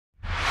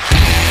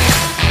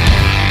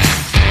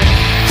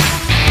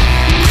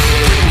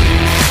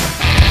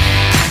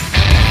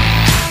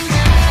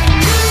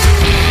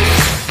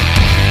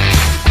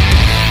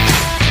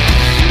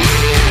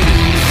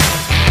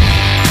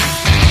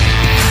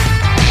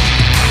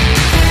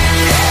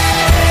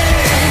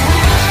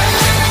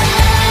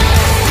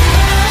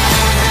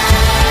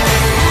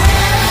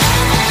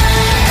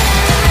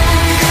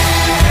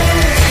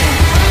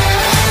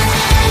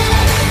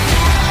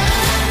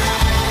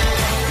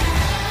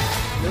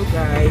Hello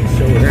guys,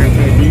 so we're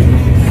heading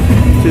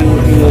to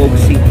Nuog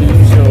City.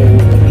 So,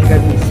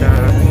 ikan sa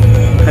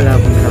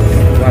Kalabang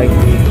White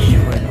Beach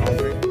for an hour.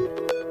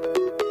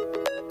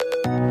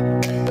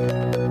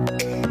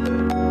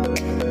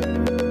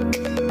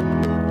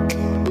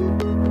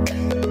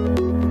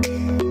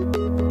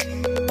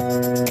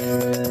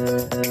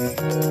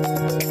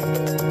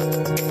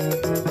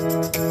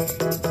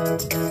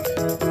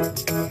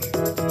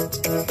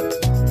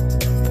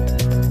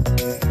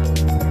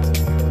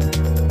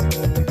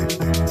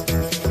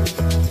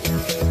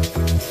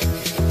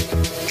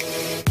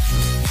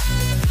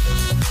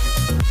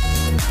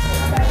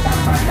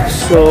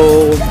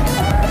 So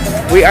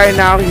we are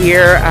now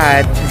here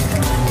at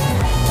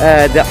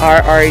the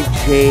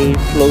RRJ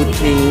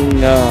floating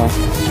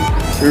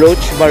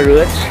Loch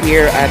Barut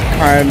here at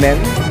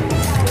Carmen.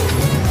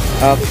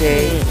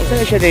 Okay,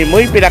 ano siya din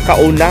mo yung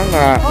pinakaunang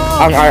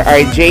ang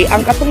RRJ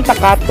ang katong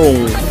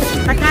takatong.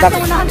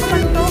 Takatong lahat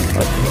naman to.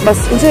 Mas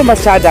unsa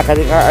masada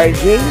kaning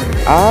RRJ?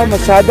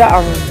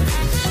 Masada ang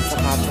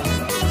takatong.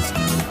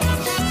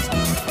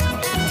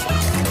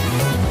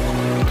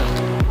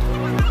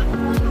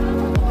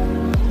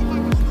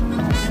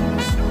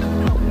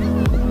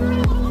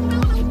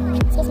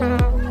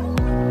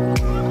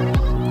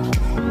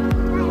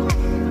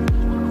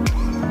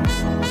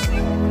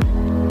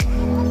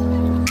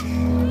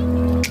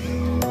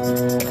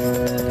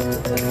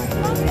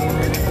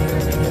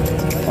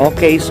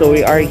 Okay, so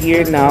we are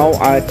here now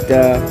at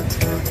the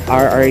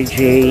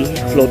RRJ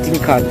floating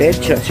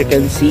cottage. As you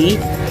can see,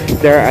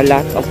 there are a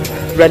lot of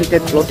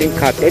rented floating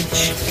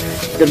cottage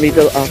in the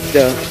middle of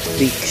the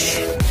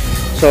beach.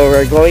 So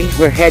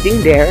we're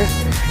heading there,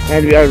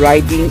 and we are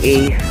riding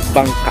a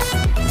bangka.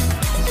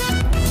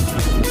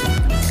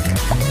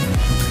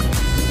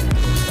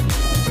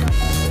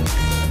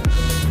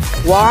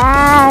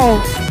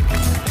 Wow!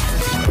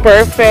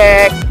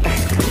 Perfect!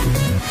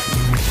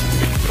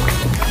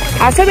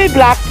 Asa may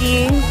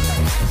blocking?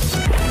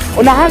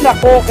 Unahan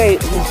ako kay...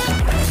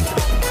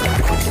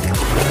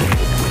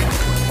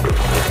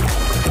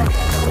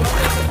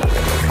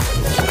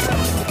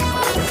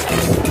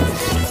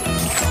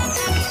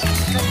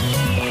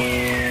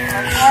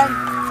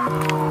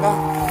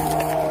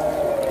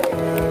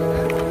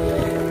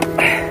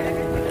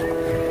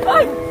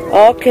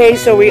 Okay,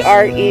 so we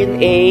are in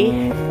a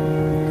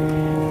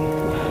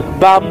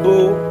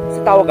bamboo...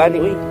 Sa tawag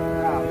ani,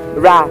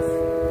 raft.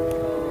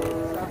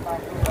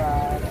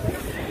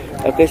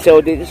 Okay, so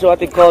this is what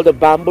we call the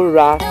bamboo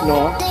raft,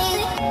 no?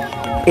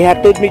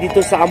 Ihatod mi dito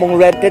sa among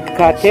rented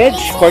cottage,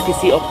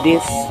 courtesy of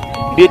this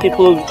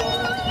beautiful...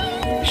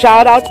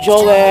 Shout out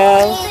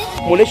Joel!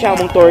 Muna siya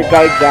among tour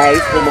guide, guys.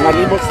 Kung mga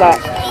nimo sa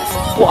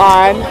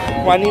kuan,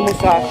 mga nimo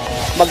sa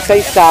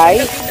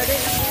magsaysay,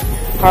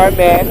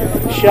 Carmen,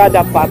 siya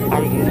dapat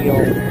ang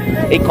inyong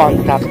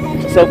i-contact.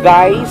 So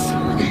guys,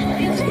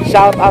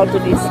 shout out to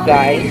this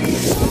guy,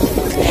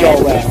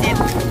 Joel.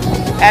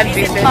 And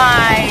this is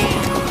my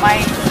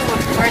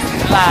first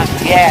vlog.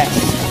 Yes,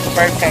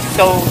 perfect.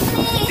 So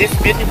this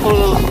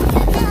beautiful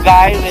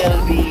guy will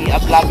be a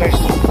vlogger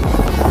soon.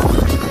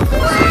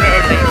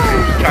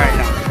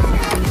 Charla.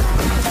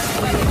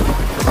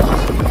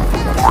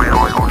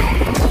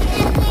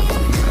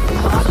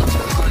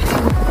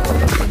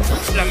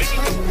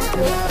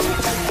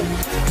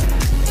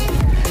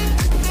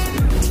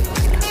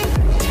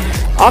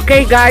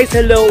 Okay guys,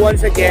 hello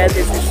once again.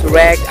 This is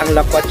Reg, ang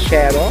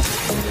Lakwachero.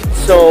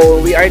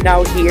 So we are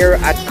now here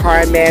at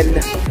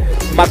Carmen,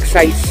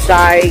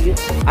 Magsaysay,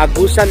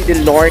 Agusan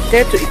del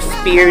Norte to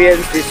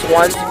experience this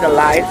once in a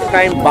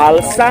lifetime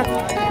Balsa.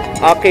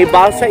 Okay,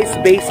 Balsa is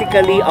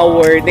basically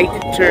our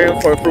native term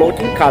for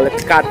floating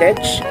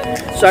cottage.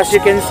 So as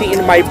you can see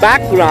in my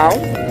background,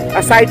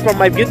 aside from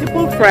my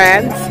beautiful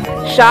friends,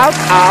 shout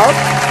out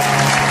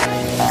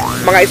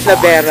mga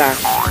Islabera.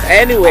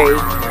 Anyway,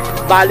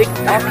 balik.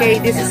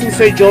 Okay, this is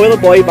Mr. Joel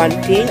Boy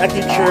Banting, a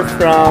teacher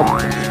from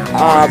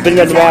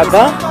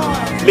Villanueva,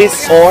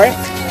 Miss Or,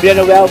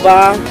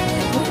 Villanueva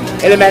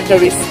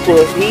Elementary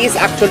School. He is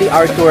actually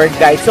our tour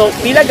guide. So,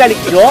 pila galit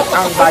nyo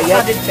ang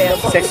bayad?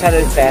 600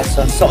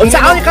 pesos. So,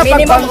 unsaan ka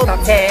minimum of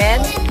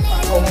 10,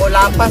 kung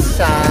mula pa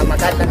sa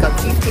maganda kang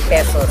 50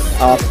 pesos.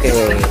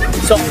 Okay.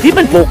 So, di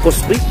man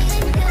focus, please?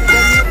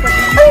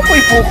 Ay,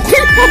 may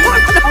focus.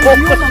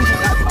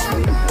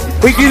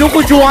 Uy, ginong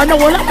ko, Joanna,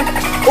 wala.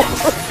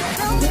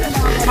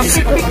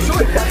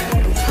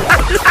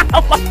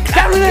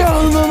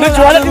 No,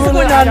 Joanna, kasi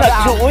ko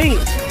nanadyo, uy.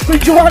 Uy,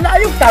 Joanna,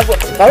 ayong tago.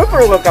 Taro,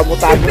 pero wag ka mo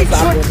tago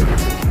sa akin.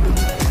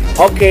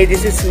 Okay,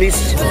 this is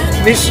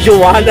Miss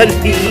Joanna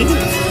Lee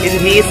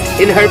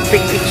in her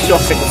picnic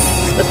shorts.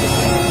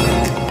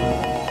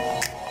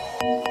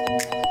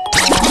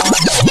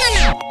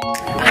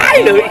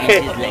 Ay, lawit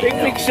kayo.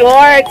 Picnic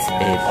shorts.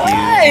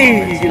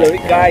 Ay,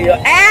 lawit kayo.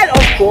 And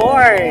of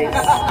course,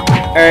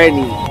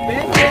 Ernie.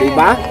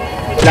 Diba?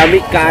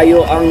 Lamig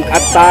kayo ang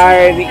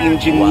attire ni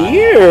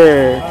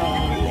engineer.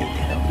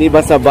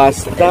 Diba sa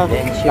basta?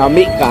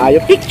 Lamig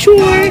kayo.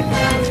 Picture!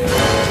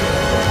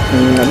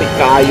 Lamig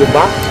kayo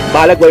ba?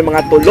 Balag ba yung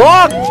mga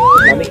tulog?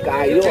 Lamig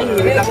kayo.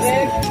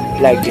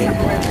 Blag.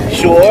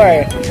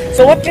 Sure.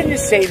 So what can you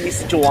say,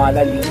 Miss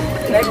Joanna Lee?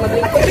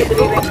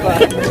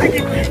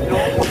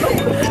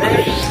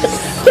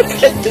 What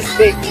can you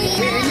say?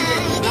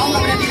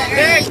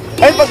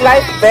 Ay, pag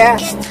life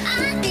best.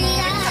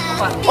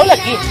 Oh,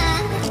 lagi.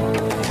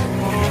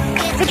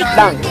 Sakit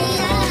lang.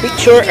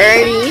 Picture,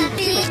 Ernie.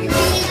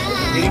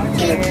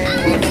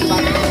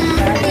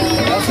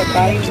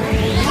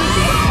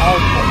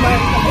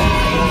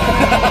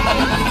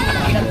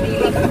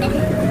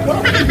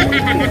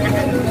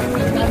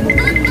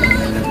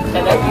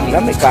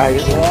 Lamig kayo.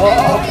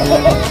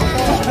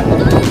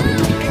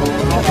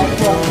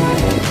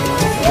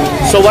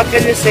 So what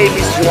can you say,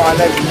 Miss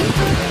Joanna Lee?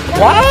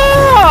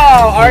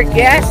 Wow! Our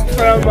guest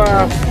from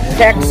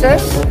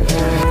Texas.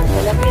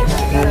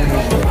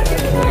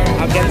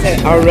 I can say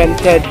our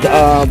rented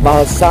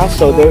Balsa.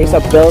 So there is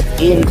a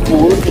built-in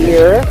pool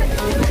here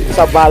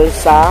sa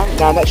Balsa.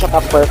 Nana siya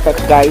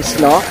ka-perfect, guys,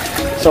 no?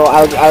 So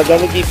I'll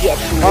gonna give you a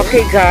tour.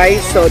 Okay,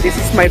 guys. So this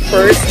is my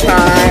first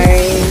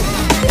time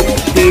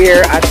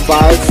here at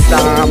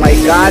Balsa. My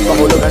God,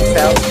 mahulog ang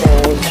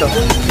cellphone. So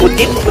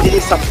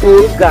pudit sa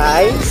pool,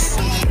 guys.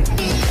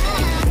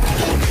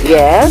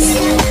 Yes.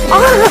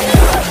 Ah!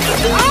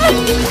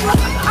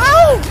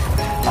 Ow!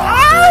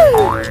 Ow!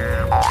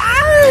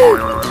 Ow!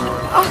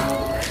 Ah!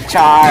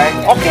 Char.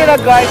 Okay na,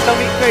 guys.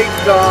 Lamig kayo,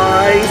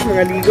 guys.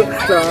 Mga ligot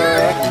sa.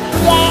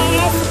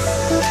 Yes.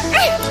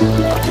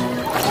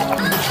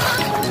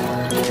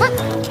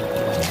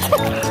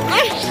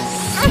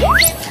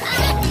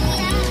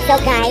 So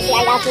guys, we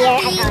are out here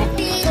at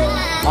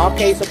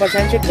Okay, so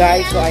pasensya,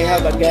 guys. So I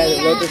have again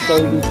a lot to show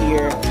you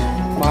here.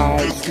 My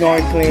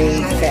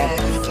snorkeling set,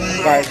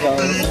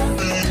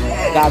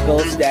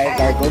 goggles,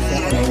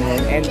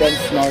 and then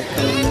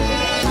snorkeling.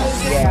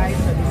 Yeah.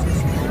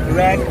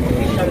 Red,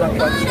 official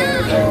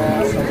aquachero.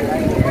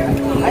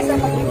 Ay, saan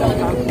makita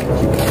ka?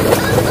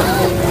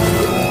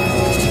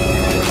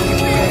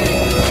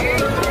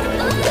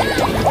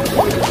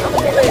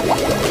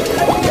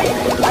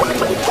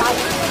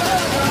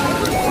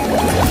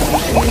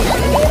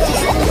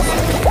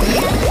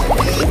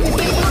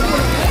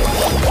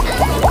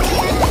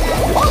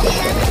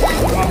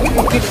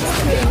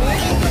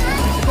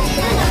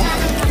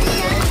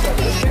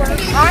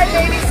 Hi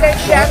ladies and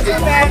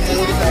gentlemen,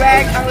 this is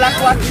Blag, ang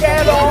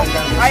lakwachero.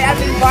 I am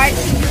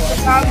inviting you to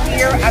come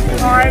here at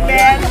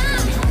Carmen,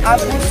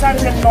 Agusan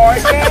del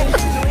Norte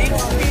to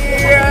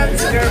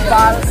experience their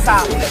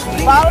Balsa.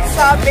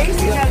 Balsa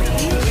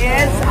basically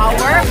is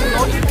our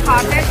floating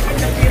cottage in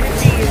the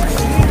Philippines.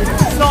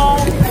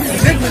 So, if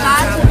you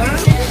plan to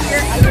visit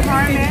here at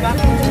Carmen,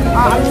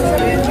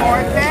 Agusan del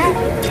Norte,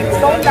 it's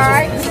so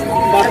nice,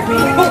 so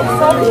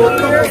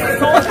clear,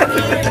 so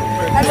clean,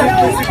 and the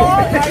people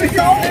are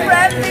so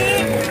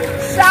friendly.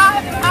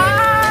 Shout out!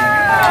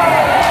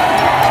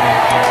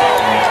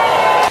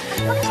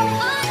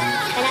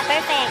 Kana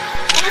perfect.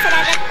 Kana sa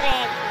dagat,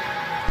 friend.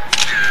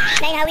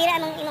 Nainhawira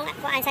among imong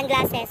kuan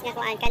sunglasses nga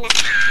kuan kana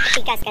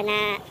pikas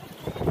kana.